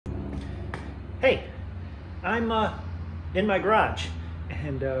Hey, I'm in my garage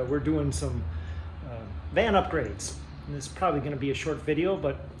and we're doing some van upgrades. And this is probably going to be a short video,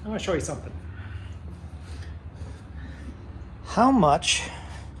 but I want to show you something. How much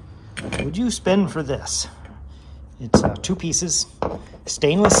would you spend for this? It's 2 pieces,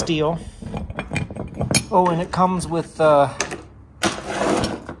 stainless steel. Oh, and it comes with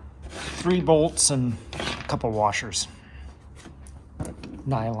 3 bolts and a couple washers.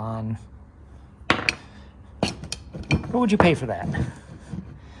 Nylon. What would you pay for that?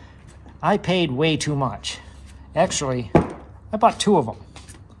 I paid way too much. Actually, I bought 2 of them.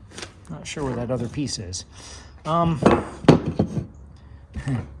 Not sure where that other piece is.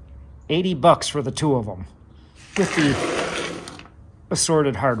 80 bucks for the 2 of them with the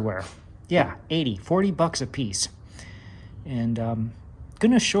assorted hardware. Yeah, 40 bucks a piece. And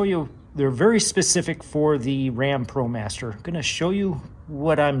gonna show you, they're very specific for the Ram Promaster. Gonna show you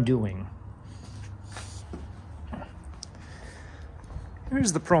what I'm doing.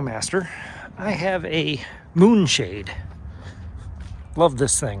 Here's the Promaster. I have a Moonshade. Love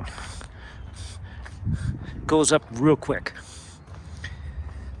this thing. Goes up real quick.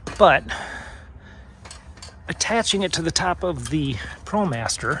 But attaching it to the top of the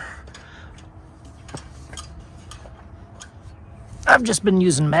Promaster, I've just been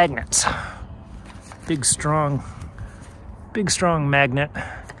using magnets. Big strong magnet.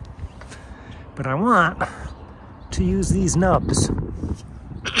 But I want to use these nubs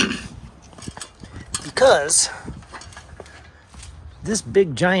because this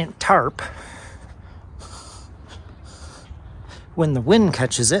big giant tarp, when the wind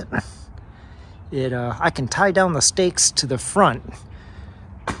catches it, I can tie down the stakes to the front,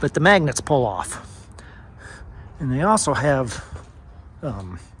 but the magnets pull off. And they also have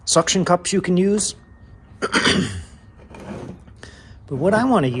suction cups you can use. But what I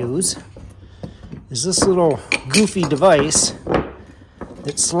want to use is this little goofy device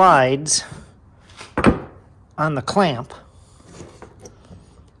that slides on the clamp.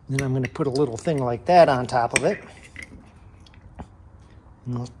 Then I'm going to put a little thing like that on top of it.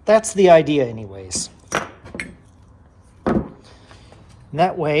 And that's the idea anyways. And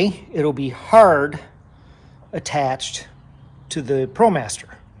that way it'll be hard attached to the Promaster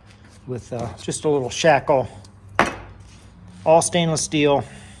with just a little shackle, all stainless steel.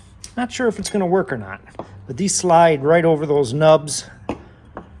 Not sure if it's going to work or not, but these slide right over those nubs.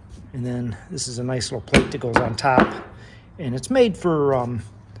 And then this is a nice little plate that goes on top, and it's made for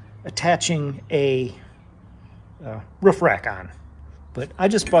attaching a roof rack on. But I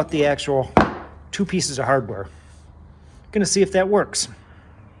just bought the actual 2 pieces of hardware. Gonna see if that works.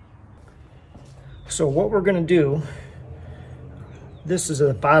 So what we're gonna do, this is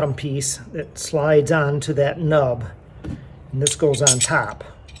a bottom piece that slides onto that nub, and this goes on top.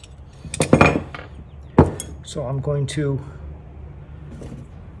 So I'm going to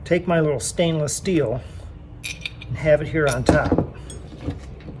take my little stainless steel and have it here on top.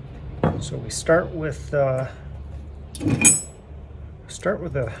 So we start with a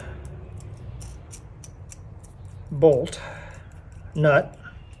bolt, nut,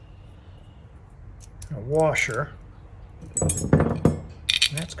 a washer. And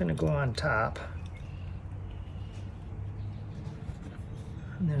that's going to go on top.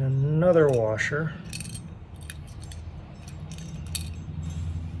 And then another washer.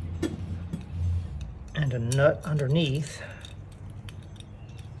 And a nut underneath.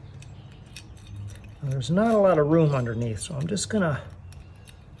 Now, there's not a lot of room underneath, so I'm just gonna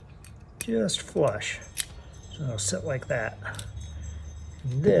flush. So it'll sit like that.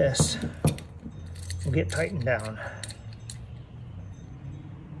 And this will get tightened down.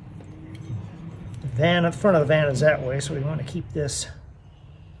 The front of the van is that way, so we want to keep this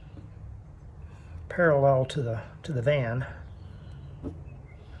parallel to the van.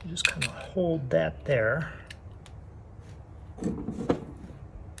 Just kind of hold that there.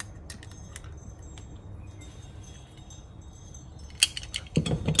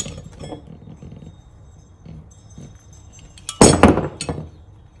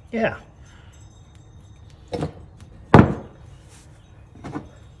 Yeah.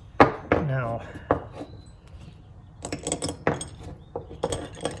 Now,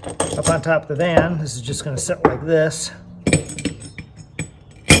 up on top of the van, this is just going to sit like this.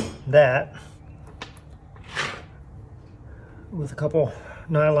 That with a couple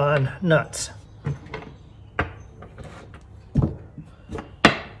nylon nuts.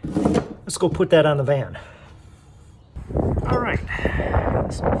 Let's go put that on the van. All right,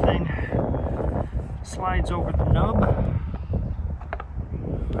 this little thing slides over the nub.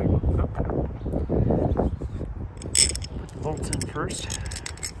 Put the bolts in first.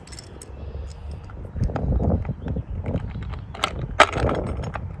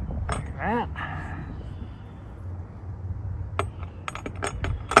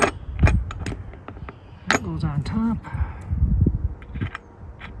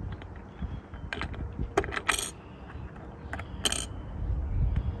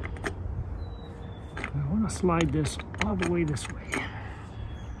 slide this all the way this way.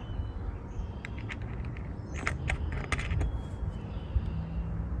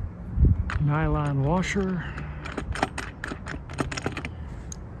 Nylon washer.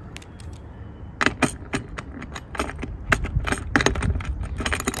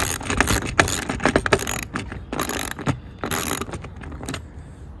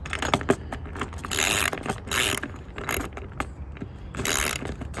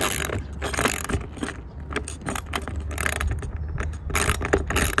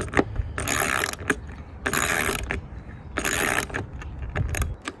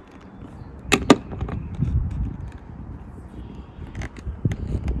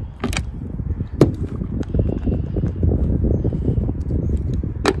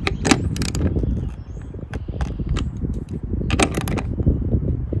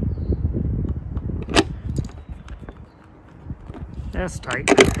 That's tight.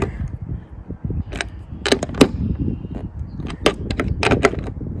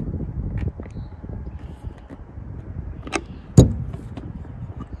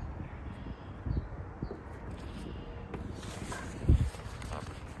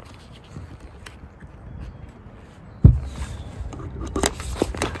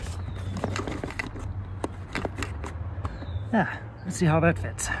 Yeah, let's see how that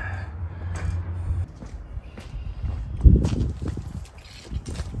fits.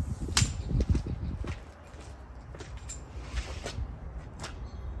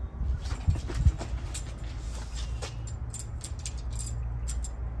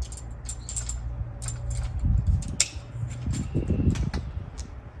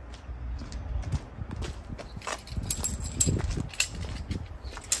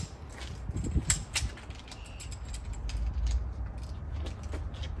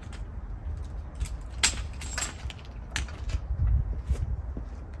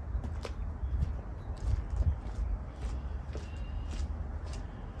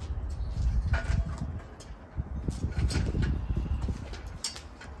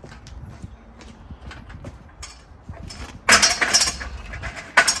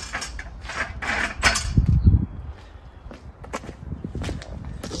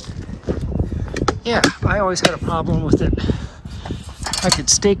 Yeah, I always had a problem with it. I could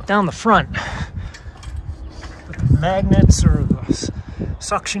stake down the front, but the magnets or the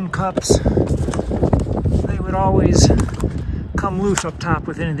suction cups, they would always come loose up top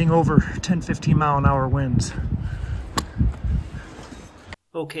with anything over 10-15 mile an hour winds.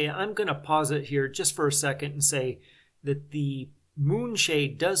 Okay, I'm gonna pause it here just for a second and say that the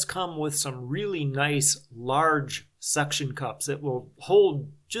Moonshade does come with some really nice large suction cups that will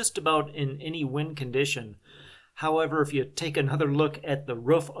hold just about in any wind condition. However, if you take another look at the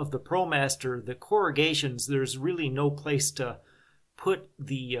roof of the Promaster, the corrugations, there's really no place to put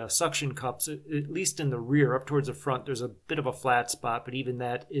the suction cups, at least in the rear. Up towards the front, there's a bit of a flat spot, but even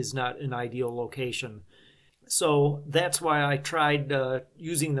that is not an ideal location. So that's why I tried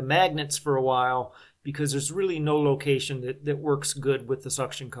using the magnets for a while, because there's really no location that works good with the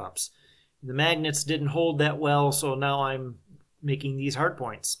suction cups. The magnets didn't hold that well, so now I'm making these hard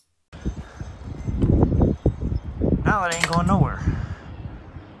points. Now it ain't going nowhere.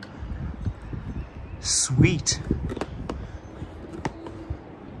 Sweet.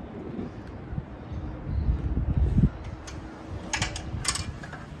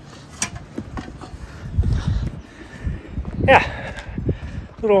 Yeah,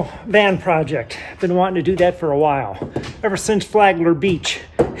 little van project. Been wanting to do that for a while. Ever since Flagler Beach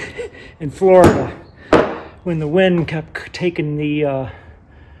in Florida, when the wind kept taking the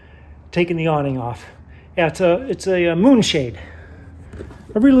awning off. Yeah, it's a Moonshade.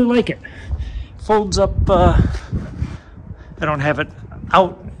 I really like it. Folds up. I don't have it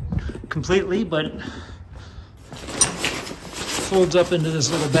out completely, but it folds up into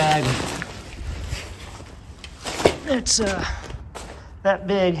this little bag. It's that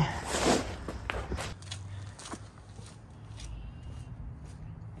big.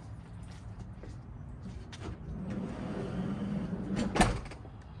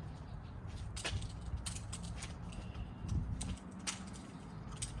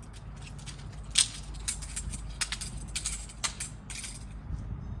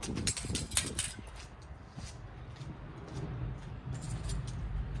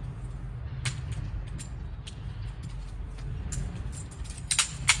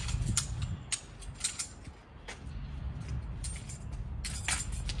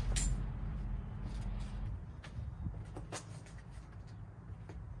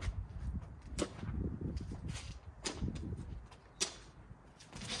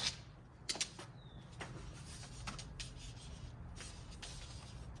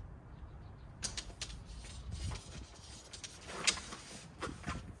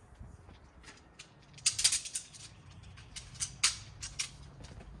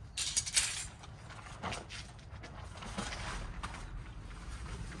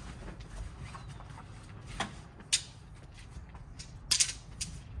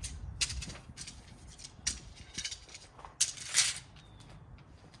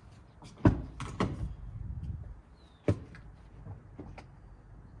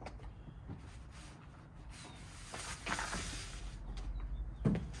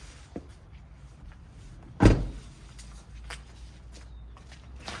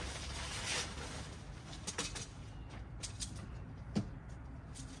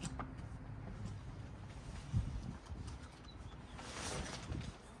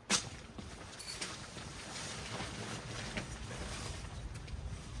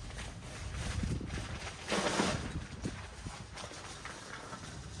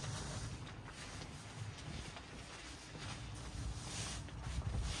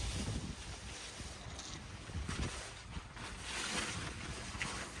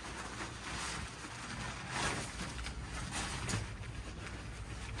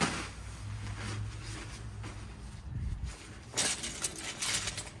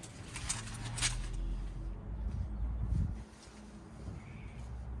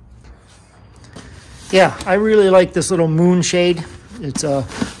 Yeah, I really like this little Moonshade. It's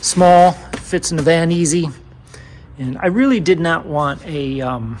small, fits in the van easy. And I really did not want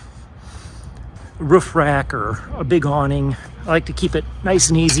a roof rack or a big awning. I like to keep it nice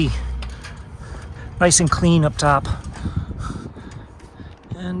and easy, nice and clean up top.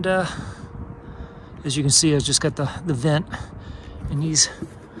 And as you can see, I've just got the vent and these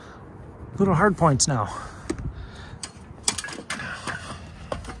little hard points now.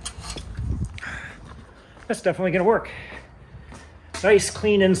 That's definitely gonna work. Nice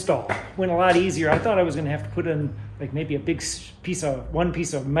clean install. Went a lot easier. I thought I was gonna have to put in like maybe a big one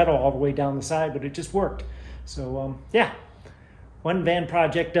piece of metal all the way down the side, but it just worked. So yeah, one van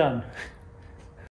project done.